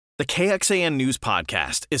The KXAN News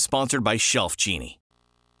Podcast is sponsored by Shelf Genie.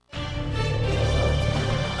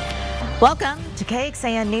 Welcome to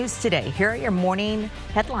KXAN News Today. Here are your morning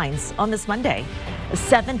headlines on this Monday. A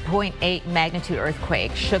 7.8 magnitude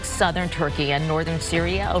earthquake shook southern Turkey and northern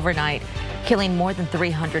Syria overnight, killing more than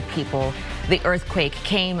 300 people. The earthquake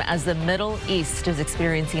came as the Middle East is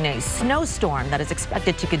experiencing a snowstorm that is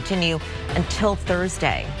expected to continue until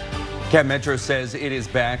Thursday. Cat Metro says it is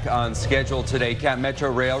back on schedule today. Cat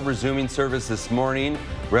Metro Rail resuming service this morning.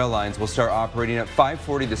 Rail lines will start operating at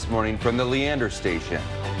 5:40 this morning from the Leander station.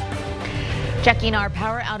 Checking our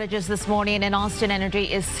power outages this morning, and Austin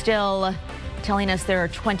Energy is still telling us there are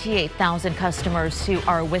 28,000 customers who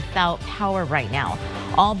are without power right now.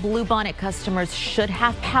 All Bluebonnet customers should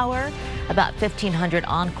have power. About 1,500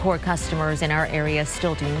 Encore customers in our area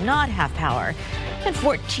still do not have power. And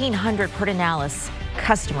 1,400 Pertinalis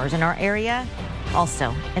customers in our area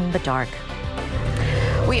also in the dark.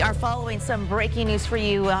 We are following some breaking news for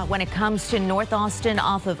you when it comes to North Austin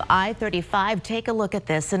off of I-35. Take a look at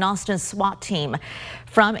this. An Austin SWAT team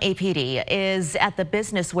from APD is at the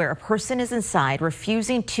business where a person is inside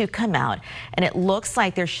refusing to come out, and it looks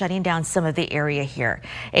like they're shutting down some of the area here.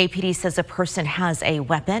 APD says a person has a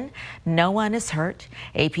weapon. No one is hurt.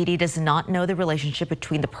 APD does not know the relationship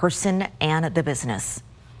between the person and the business.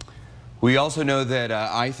 We also know that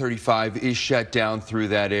I-35 is shut down through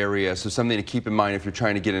that area, so something to keep in mind if you're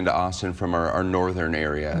trying to get into Austin from our northern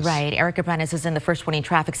areas. Right. Erica Brennis is in the First Warning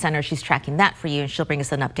Traffic Center. She's tracking that for you, and she'll bring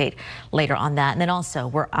us an update later on that. And then also,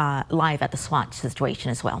 we're live at the SWAT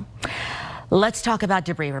situation as well. Let's talk about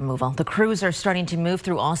debris removal. The crews are starting to move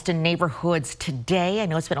through Austin neighborhoods today. I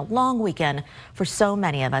know it's been a long weekend for so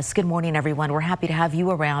many of us. Good morning, everyone. We're happy to have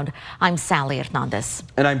you around. I'm Sally Hernandez.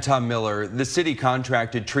 And I'm Tom Miller. The city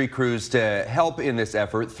contracted tree crews to help in this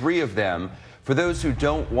effort, 3 of them. For those who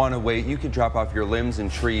don't want to wait, you can drop off your limbs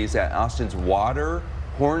and trees at Austin's Water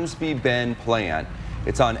Hornsby Bend plant.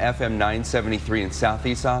 It's on FM 973 in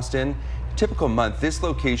Southeast Austin. Typical month, this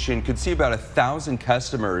location could see about 1,000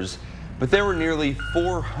 customers, but there were nearly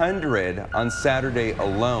 400 on Saturday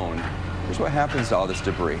alone. Here's what happens to all this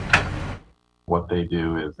debris. What they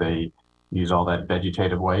do is they use all that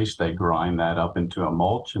vegetative waste, they grind that up into a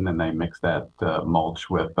mulch, and then they mix that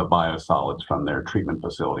mulch with the biosolids from their treatment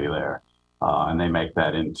facility there. And they make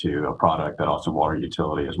that into a product that Austin Water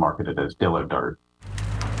Utility is marketed as Dillo Dirt.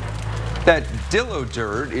 That Dillo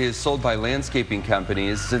Dirt is sold by landscaping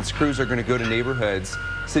companies. Since crews are going to go to neighborhoods,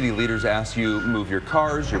 city leaders ask you move your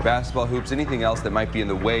cars, your basketball hoops, anything else that might be in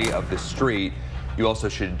the way of the street. You also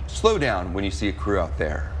should slow down when you see a crew out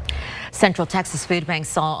there. Central Texas Food Bank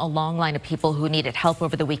saw a long line of people who needed help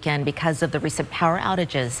over the weekend because of the recent power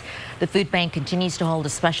outages. The food bank continues to hold a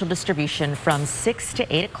special distribution from 6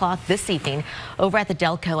 to 8 o'clock this evening over at the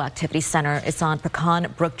Delco Activity Center. It's on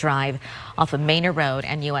Pecan Brook Drive off of Manor Road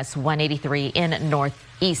and US 183 in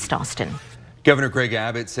Northeast Austin. Governor Greg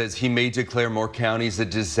Abbott says he may declare more counties a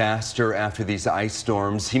disaster after these ice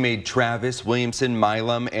storms. He made Travis, Williamson,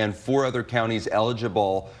 Milam, and 4 other counties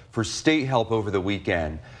eligible for state help over the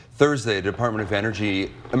weekend. Thursday, the Department of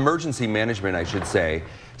Energy, Emergency Management, I should say,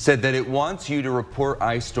 said that it wants you to report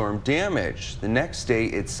ice storm damage. The next day,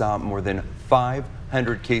 it saw more than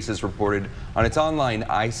 500 cases reported on its online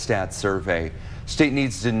iStat survey. State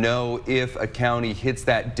needs to know if a county hits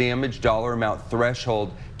that damage dollar amount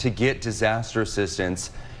threshold to get disaster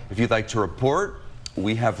assistance. If you'd like to report,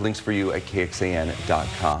 we have links for you at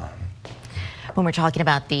KXAN.com. When we're talking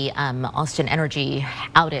about the Austin Energy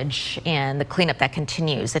outage and the cleanup that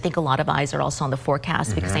continues, I think a lot of eyes are also on the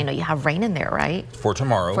forecast because I know you have rain in there, right? For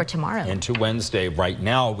tomorrow. For tomorrow. Into Wednesday. Right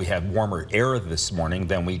now, we have warmer air this morning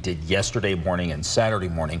than we did yesterday morning and Saturday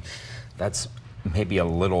morning. That's maybe a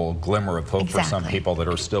little glimmer of hope for some people that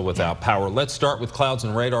are still without power. Let's start with clouds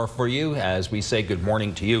and radar for you as we say good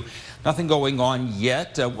morning to you. Nothing going on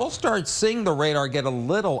yet. We'll start seeing the radar get a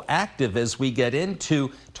little active as we get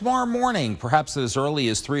into tomorrow morning, perhaps as early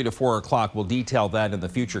as 3 to 4 o'clock. We'll detail that in the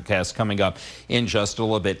Futurecast coming up in just a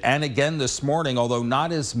little bit. And again this morning, although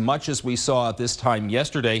not as much as we saw at this time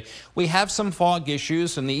yesterday, we have some fog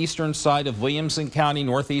issues in the eastern side of Williamson County,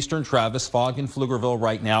 northeastern Travis, fog in Pflugerville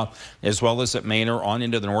right now, as well as at Manor on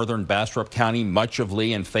into the northern Bastrop County. Much of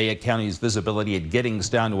Lee and Fayette County's visibility at Giddings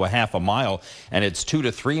down to a half a mile, and it's 2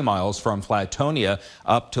 to 3 miles miles from Flatonia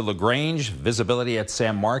up to LaGrange. Visibility at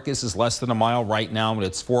San Marcos is less than a mile right now, and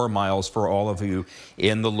it's 4 miles for all of you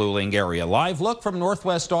in the Luling area. Live look from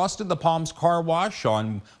Northwest Austin, the Palms Car Wash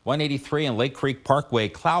on 183 and Lake Creek Parkway.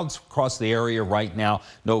 Clouds across the area right now.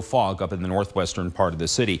 No fog up in the northwestern part of the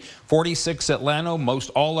city. 46 at Llano. Most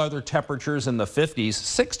all other temperatures in the 50s.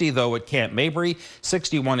 60 though at Camp Mabry.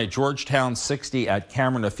 61 at Georgetown. 60 at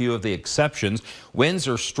Cameron. A few of the exceptions. Winds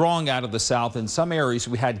are strong out of the south in some areas.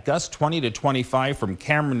 We had gusts 20 to 25 from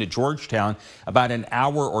Cameron to Georgetown about an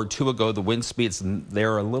hour or two ago. The wind speeds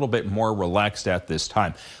they're a little bit more relaxed at this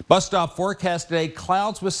time. Bus stop forecast today,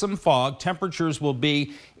 clouds with some fog. Temperatures will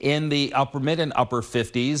be in the mid and upper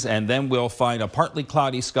 50s, and then we'll find a partly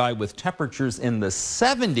cloudy sky with temperatures in the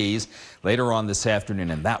 70s later on this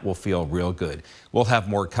afternoon, and that will feel real good. We'll have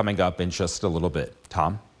more coming up in just a little bit.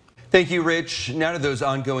 Tom? Thank you, Rich. Now to those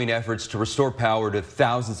ongoing efforts to restore power to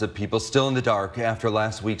thousands of people still in the dark after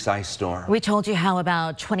last week's ice storm. We told you how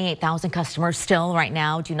about 28,000 customers still right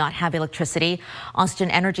now do not have electricity. Austin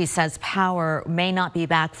Energy says power may not be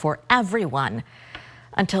back for everyone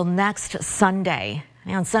until next Sunday.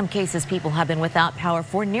 In some cases, people have been without power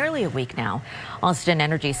for nearly a week now. Austin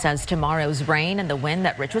Energy says tomorrow's rain and the wind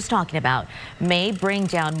that Rich was talking about may bring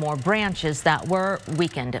down more branches that were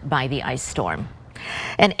weakened by the ice storm.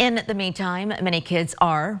 And in the meantime, many kids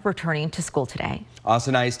are returning to school today.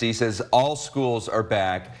 Austin ISD says all schools are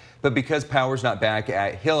back, but because power's not back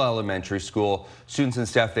at Hill Elementary School, students and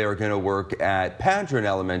staff there are going to work at Padron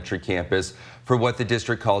Elementary campus for what the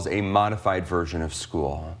district calls a modified version of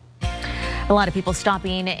school. A lot of people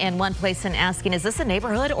stopping in one place and asking, is this a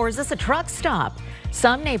neighborhood or is this a truck stop?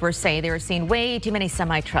 Some neighbors say they're seeing way too many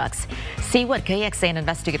semi-trucks. See what KXAN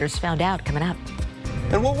investigators found out coming up.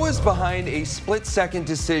 And what was behind a split-second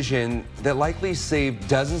decision that likely saved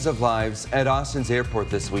dozens of lives at Austin's airport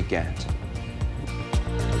this weekend?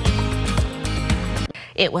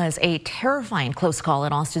 It was a terrifying close call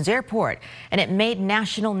at Austin's airport, and it made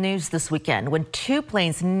national news this weekend when two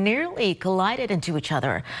planes nearly collided into each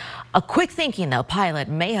other. A quick thinking, though, pilot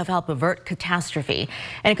may have helped avert catastrophe,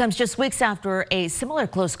 and it comes just weeks after a similar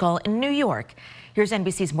close call in New York. Here's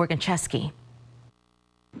NBC's Morgan Chesky.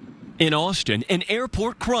 In Austin, an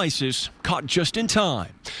airport crisis caught just in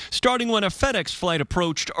time, starting when a FedEx flight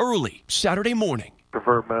approached early Saturday morning.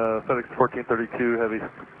 Confirm FedEx 1432 Heavy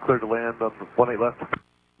cleared to land on 18 left.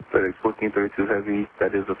 FedEx 1432 Heavy,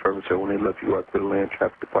 that is affirmative. 18 left, you are clear to land.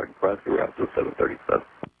 Traffic departing priority route to 737.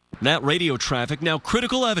 That radio traffic now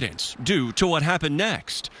critical evidence due to what happened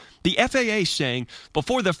next. The FAA saying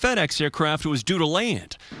before the FedEx aircraft was due to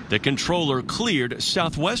land, the controller cleared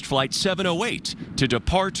Southwest Flight 708 to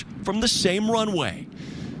depart from the same runway.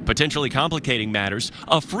 Potentially complicating matters,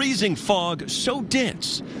 a freezing fog so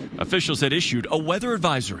dense, officials had issued a weather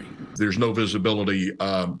advisory. There's no visibility,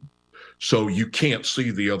 so you can't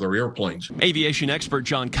see the other airplanes. Aviation expert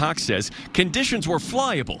John Cox says conditions were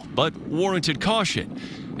flyable, but warranted caution.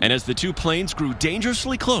 And as the two planes grew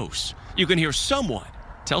dangerously close, you can hear someone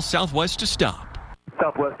tell Southwest to stop.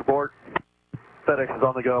 Southwest aboard. FedEx is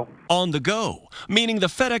on the go. On the go, meaning the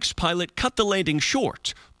FedEx pilot cut the landing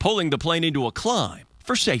short, pulling the plane into a climb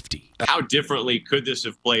for safety. How differently could this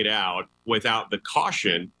have played out without the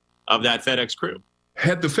caution of that FedEx crew?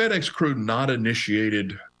 Had the FedEx crew not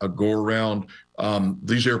initiated a go-around,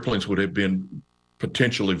 these airplanes would have been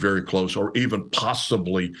potentially very close or even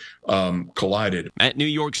possibly collided. At New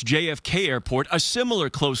York's JFK Airport, a similar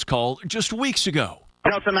close call just weeks ago.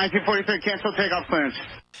 Delta 1943, cancel takeoff clearance.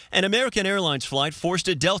 An American Airlines flight forced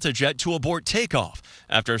a Delta jet to abort takeoff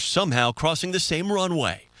after somehow crossing the same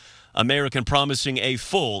runway. American promising a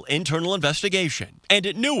full internal investigation. And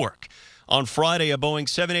at Newark, on Friday, a Boeing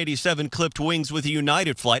 787 clipped wings with a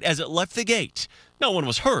United flight as it left the gate. No one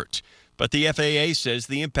was hurt, but the FAA says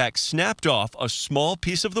the impact snapped off a small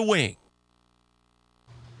piece of the wing.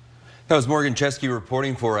 That was Morgan Chesky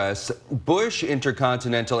reporting for us. Bush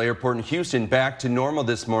Intercontinental Airport in Houston back to normal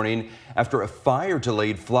this morning after a fire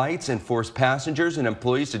delayed flights and forced passengers and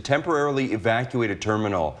employees to temporarily evacuate a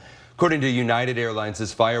terminal. According to United Airlines,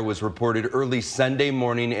 this fire was reported early Sunday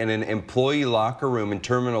morning in an employee locker room in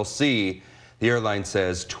Terminal C. The airline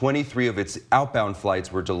says 23 of its outbound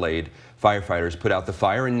flights were delayed. Firefighters put out the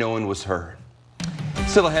fire and no one was hurt.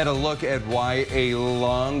 Still ahead, a look at why a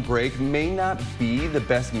long break may not be the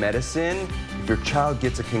best medicine if your child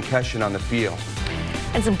gets a concussion on the field.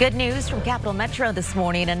 And some good news from Capital Metro this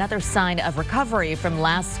morning, another sign of recovery from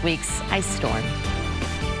last week's ice storm.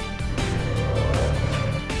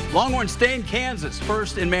 Longhorns stay in Kansas,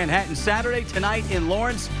 first in Manhattan Saturday, tonight in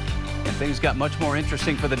Lawrence. And things got much more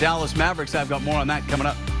interesting for the Dallas Mavericks. I've got more on that coming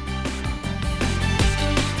up.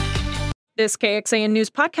 This KXAN News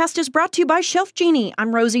podcast is brought to you by Shelf Genie.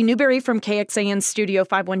 I'm Rosie Newberry from KXAN Studio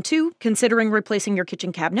 512. Considering replacing your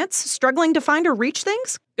kitchen cabinets? Struggling to find or reach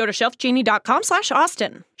things? Go to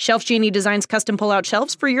shelfgenie.com/Austin. Shelf Genie designs custom pull-out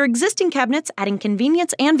shelves for your existing cabinets, adding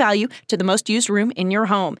convenience and value to the most used room in your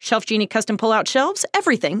home. Shelf Genie custom pull-out shelves,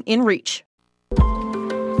 everything in reach.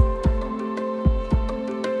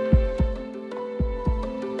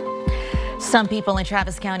 Some people in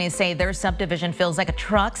Travis County say their subdivision feels like a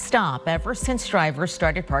truck stop ever since drivers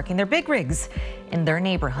started parking their big rigs in their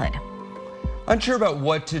neighborhood. Unsure about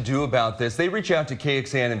what to do about this, they reach out to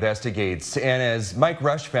KXAN Investigates, and as Mike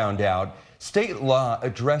Rush found out, state law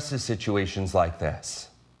addresses situations like this.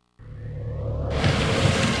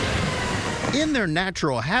 In their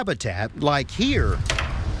natural habitat, like here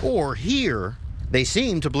or here, they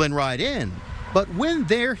seem to blend right in. But when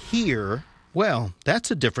they're here, well,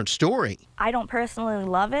 that's a different story. I don't personally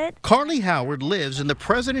love it. Carly Howard lives in the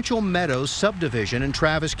Presidential Meadows subdivision in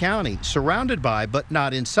Travis County, surrounded by but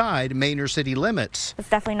not inside Manor city limits. It's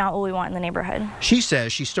definitely not what we want in the neighborhood. She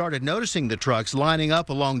says she started noticing the trucks lining up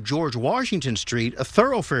along George Washington Street, a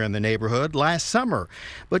thoroughfare in the neighborhood, last summer,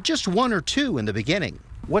 but just one or two in the beginning.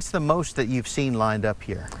 What's the most that you've seen lined up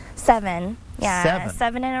here? 7. Yeah,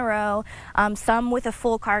 7 in a row, some with a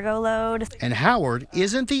full cargo load. And Howard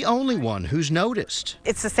isn't the only one who's noticed.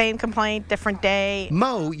 It's the same complaint, different day.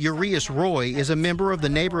 Mo Urias Roy is a member of the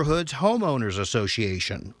neighborhood's homeowners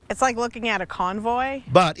association. It's like looking at a convoy.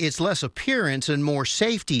 But it's less appearance and more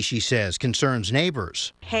safety, she says, concerns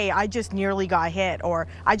neighbors. Hey, I just nearly got hit, or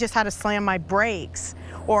I just had to slam my brakes,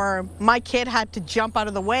 or my kid had to jump out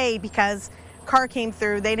of the way because car came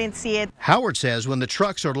through, they didn't see it. Howard says when the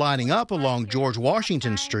trucks are lining up along George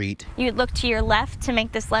Washington Street, you would look to your left to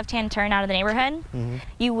make this left-hand turn out of the neighborhood.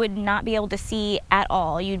 You would not be able to see at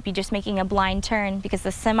all. You'd be just making a blind turn because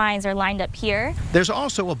the semis are lined up here. There's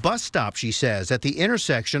also a bus stop, she says, at the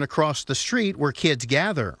intersection across the street where kids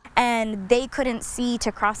gather. And they couldn't see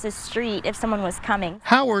to cross the street if someone was coming.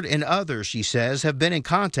 Howard and others, she says, have been in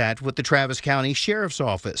contact with the Travis County Sheriff's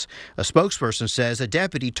Office. A spokesperson says a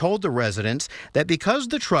deputy told the residents that because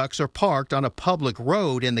the trucks are parked on a public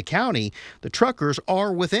road in the county, the truckers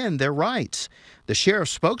are within their rights. The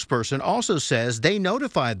sheriff's spokesperson also says they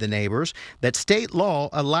notified the neighbors that state law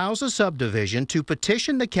allows a subdivision to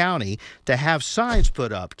petition the county to have signs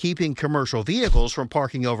put up keeping commercial vehicles from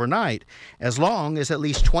parking overnight, as long as at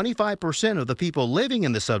least 25% of the people living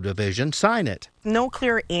in the subdivision sign it. No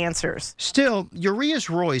clear answers. Still, Urias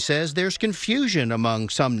Roy says there's confusion among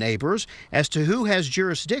some neighbors as to who has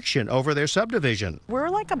jurisdiction over their subdivision. We're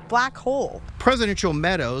like a black hole. Presidential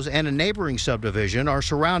Meadows and a neighboring subdivision are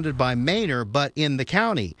surrounded by Manor, but in the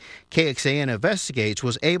county. KXAN Investigates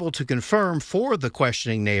was able to confirm for the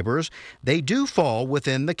questioning neighbors they do fall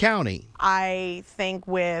within the county. I think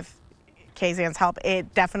with KXAN's help,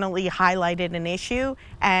 it definitely highlighted an issue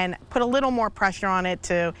and put a little more pressure on it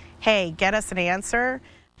to, hey, get us an answer.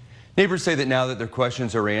 Neighbors say that now that their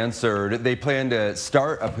questions are answered, they plan to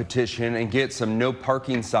start a petition and get some no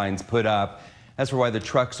parking signs put up. As for why the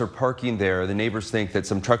trucks are parking there, the neighbors think that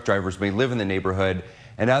some truck drivers may live in the neighborhood,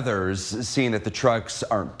 and others, seeing that the trucks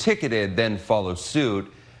aren't ticketed, then follow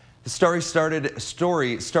suit. The story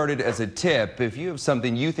started as a tip. If you have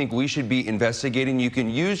something you think we should be investigating, you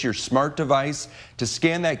can use your smart device to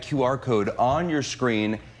scan that QR code on your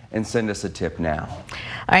screen and send us a tip now.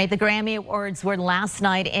 All right, the Grammy Awards were last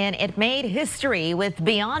night, and it made history with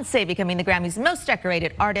Beyonce becoming the Grammy's most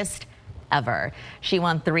decorated artist ever. She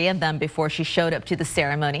won 3 of them before she showed up to the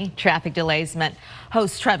ceremony. Traffic delays meant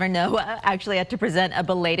host Trevor Noah actually had to present a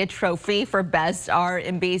belated trophy for Best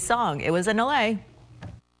R&B Song. It was in LA.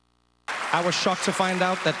 I was shocked to find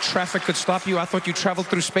out that traffic could stop you. I thought you traveled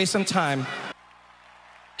through space and time.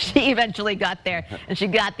 She eventually got there, and she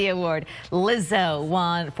got the award. Lizzo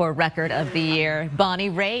won for Record of the Year. Bonnie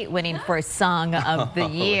Raitt winning for Song of the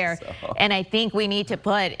Year. And I think we need to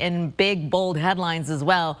put in big, bold headlines as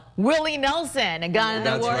well. Willie Nelson got an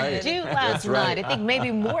award too last night. I think maybe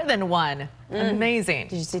more than one. Amazing.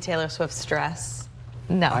 Did you see Taylor Swift's dress?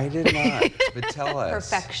 No. I did not, but tell us.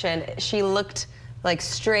 Perfection. She looked like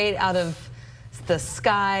straight out of the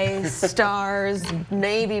sky, stars,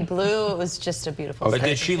 navy blue. It was just a beautiful But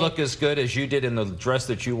did she look as good as you did in the dress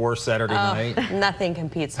that you wore Saturday night? Nothing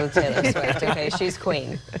competes with Taylor Swift, okay? She's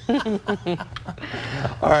queen.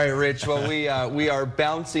 All right, Rich. Well, we are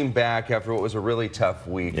bouncing back after what was a really tough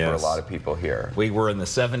week for a lot of people here. We were in the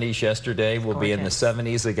 70s yesterday. We'll be in the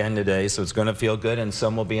 70s again today, so it's going to feel good, and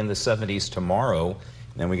some will be in the 70s tomorrow.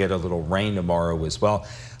 Then we get a little rain tomorrow as well.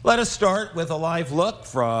 Let us start with a live look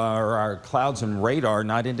for our clouds and radar,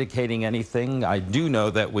 not indicating anything. I do know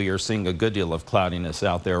that we are seeing a good deal of cloudiness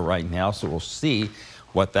out there right now, so we'll see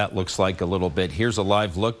what that looks like a little bit. Here's a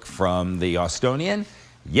live look from the Austonian.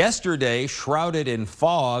 Yesterday, shrouded in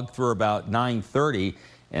fog through about 9:30,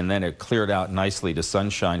 and then it cleared out nicely to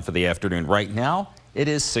sunshine for the afternoon. Right now, it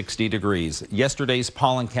is 60 degrees. Yesterday's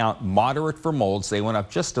pollen count moderate for molds. They went up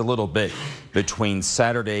just a little bit between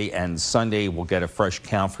Saturday and Sunday. We'll get a fresh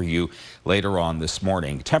count for you later on this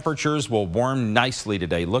morning. Temperatures will warm nicely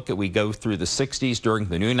today. Look at, we go through the 60s during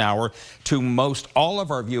the noon hour to most all of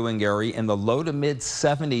our viewing area in the low to mid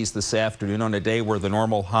 70s this afternoon on a day where the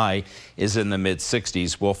normal high is in the mid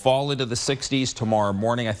 60s. We'll fall into the 60s tomorrow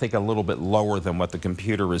morning. I think a little bit lower than what the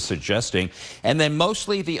computer is suggesting. And then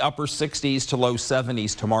mostly the upper 60s to low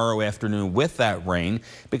 70s tomorrow afternoon with that rain,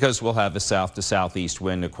 because we'll have a south to southeast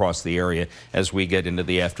wind across the area as we get into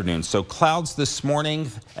the afternoon. So clouds this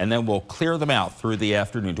morning, and then we'll clear them out through the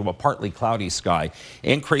afternoon to a partly cloudy sky.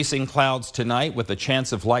 Increasing clouds tonight with a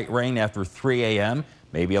chance of light rain after 3 a.m.,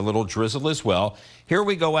 maybe a little drizzle as well. Here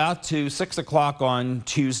we go out to 6 o'clock on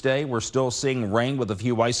Tuesday. We're still seeing rain with a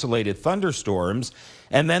few isolated thunderstorms,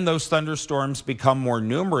 and then those thunderstorms become more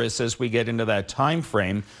numerous as we get into that time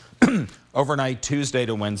frame. Overnight Tuesday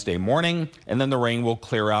to Wednesday morning, and then the rain will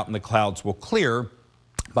clear out and the clouds will clear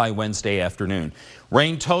by Wednesday afternoon.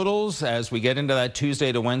 Rain totals as we get into that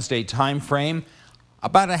Tuesday to Wednesday time frame,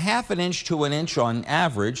 about a half an inch to an inch on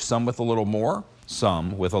average, some with a little more,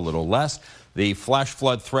 some with a little less. The flash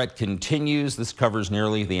flood threat continues. This covers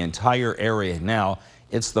nearly the entire area now.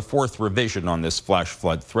 It's the fourth revision on this flash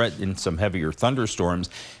flood threat in some heavier thunderstorms.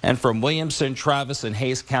 And from Williamson, Travis, and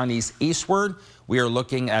Hayes counties eastward, we are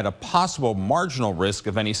looking at a possible marginal risk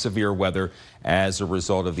of any severe weather as a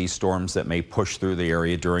result of these storms that may push through the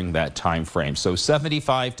area during that time frame. So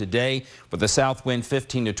 75 today with a south wind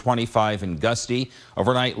 15 to 25 and gusty.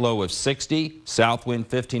 Overnight low of 60, south wind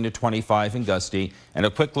 15 to 25 and gusty. And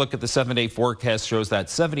a quick look at the 7-day forecast shows that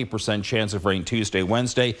 70% chance of rain Tuesday,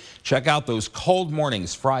 Wednesday. Check out those cold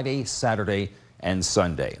mornings Friday, Saturday, and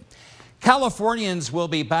Sunday. Californians will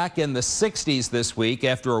be back in the 60s this week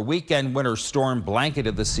after a weekend winter storm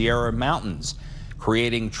blanketed the Sierra Mountains,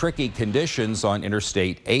 creating tricky conditions on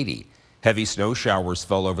Interstate 80. Heavy snow showers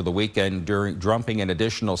fell over the weekend, dumping an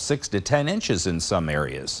additional 6 to 10 inches in some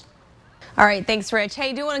areas. All right, thanks, Rich.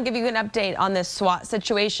 Hey, I do want to give you an update on this SWAT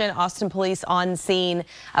situation. Austin police on scene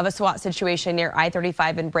of a SWAT situation near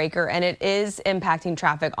I-35 and Breaker, and it is impacting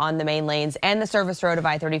traffic on the main lanes and the service road of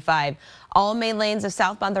I-35. All main lanes of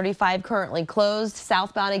southbound 35 currently closed.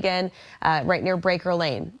 Southbound again, right near Breaker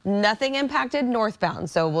Lane. Nothing impacted northbound,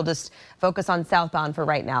 so we'll just focus on southbound for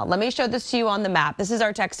right now. Let me show this to you on the map. This is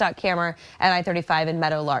our TxDOT camera at I-35 in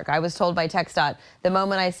Meadowlark. I was told by TxDOT the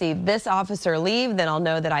moment I see this officer leave, then I'll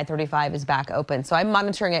know that I-35 is back open. So I'm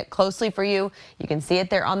monitoring it closely for you. You can see it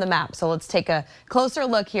there on the map. So let's take a closer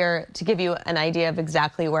look here to give you an idea of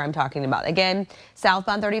exactly where I'm talking about. Again,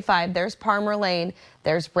 southbound 35, there's Palmer Lane.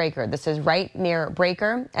 There's Breaker. This is right near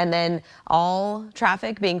Breaker, and then all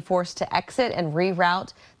traffic being forced to exit and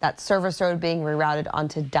reroute. That service road being rerouted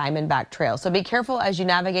onto Diamondback Trail. So be careful as you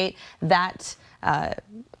navigate that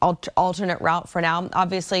alternate route for now.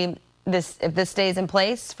 Obviously, if this stays in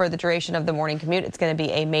place for the duration of the morning commute, it's going to be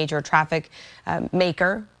a major traffic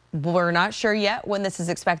maker. We're not sure yet when this is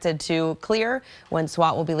expected to clear, when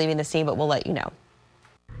SWAT will be leaving the scene, but we'll let you know.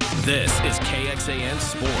 This is KXAN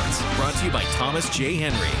Sports, brought to you by Thomas J.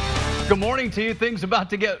 Henry. Good morning to you. Things about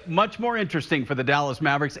to get much more interesting for the Dallas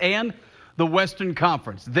Mavericks and the Western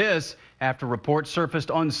Conference. This after reports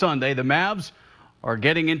surfaced on Sunday. The Mavs are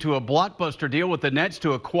getting into a blockbuster deal with the Nets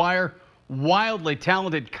to acquire wildly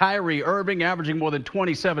talented Kyrie Irving, averaging more than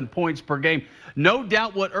 27 points per game. No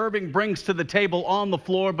doubt what Irving brings to the table on the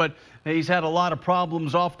floor, but he's had a lot of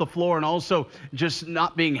problems off the floor and also just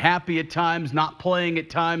not being happy at times, not playing at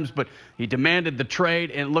times, but he demanded the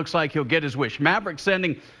trade, and it looks like he'll get his wish. Mavericks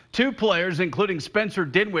sending 2 players, including Spencer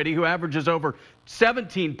Dinwiddie, who averages over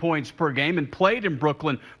 17 points per game and played in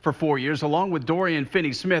Brooklyn for 4 years, along with Dorian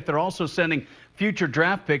Finney-Smith. They're also sending future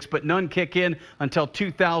draft picks, but none kick in until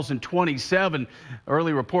 2027.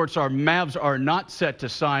 Early reports are Mavs are not set to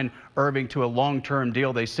sign Irving to a long-term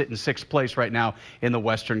deal. They sit in 6th place right now in the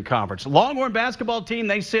Western Conference. Longhorn basketball team,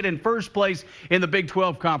 they sit in 1st place in the Big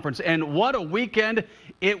 12 Conference. And what a weekend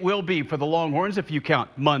it will be for the Longhorns if you count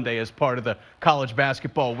Monday as part of the college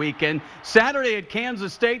basketball weekend. Saturday at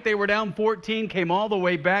Kansas State, they were down 14, came all the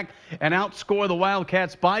way back and outscore the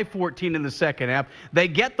Wildcats by 14 in the second half. They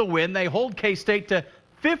get the win. They hold K-State to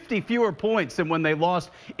 50 fewer points than when they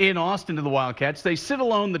lost in Austin to the Wildcats. They sit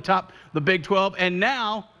alone the Big 12, and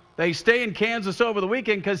now they stay in Kansas over the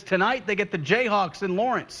weekend because tonight they get the Jayhawks in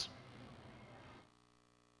Lawrence.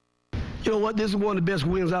 You know what? This is one of the best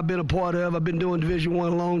wins I've been a part of. I've been doing Division I a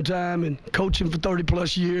long time and coaching for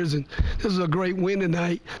 30-plus years, and this is a great win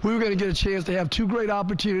tonight. We were going to get a chance to have two great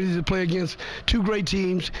opportunities to play against two great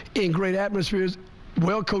teams in great atmospheres,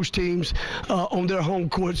 well-coached teams on their home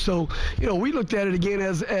court. So, we looked at it again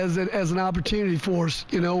as an opportunity for us,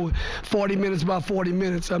 40 minutes by 40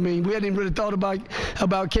 minutes. I mean, we hadn't even really thought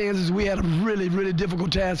about Kansas. We had a really, really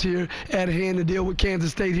difficult task here at hand to deal with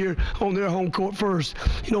Kansas State here on their home court first.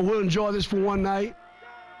 We'll enjoy this for one night.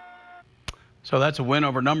 So that's a win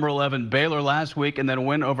over number 11 Baylor last week, and then a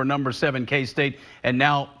win over number 7 K-State, and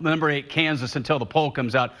now number 8 Kansas until the poll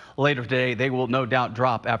comes out later today. They will no doubt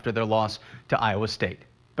drop after their loss to Iowa State.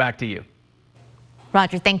 Back to you.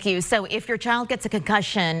 Roger, thank you. So if your child gets a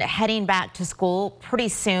concussion heading back to school pretty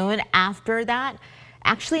soon after that,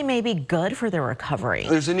 actually may be good for their recovery.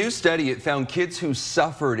 There's a new study. It found kids who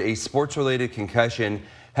suffered a sports-related concussion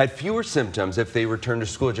had fewer symptoms if they returned to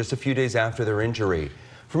school just a few days after their injury.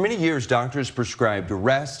 For many years, doctors prescribed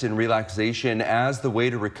rest and relaxation as the way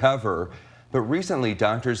to recover. But recently,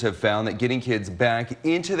 doctors have found that getting kids back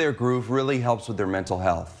into their groove really helps with their mental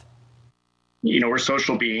health. We're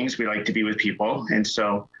social beings. We like to be with people. And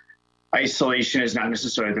so isolation is not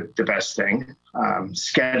necessarily the best thing.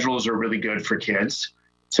 Schedules are really good for kids.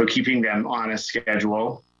 So keeping them on a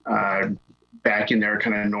schedule back in their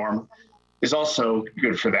kind of norm is also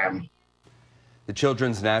good for them. The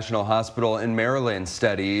Children's National Hospital in Maryland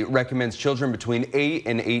study recommends children between 8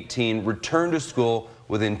 and 18 return to school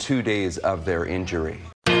within 2 days of their injury.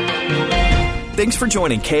 Thanks for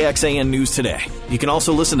joining KXAN News today. You can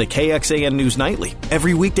also listen to KXAN News Nightly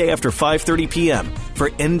every weekday after 5:30 p.m. for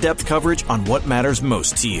in-depth coverage on what matters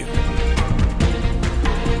most to you.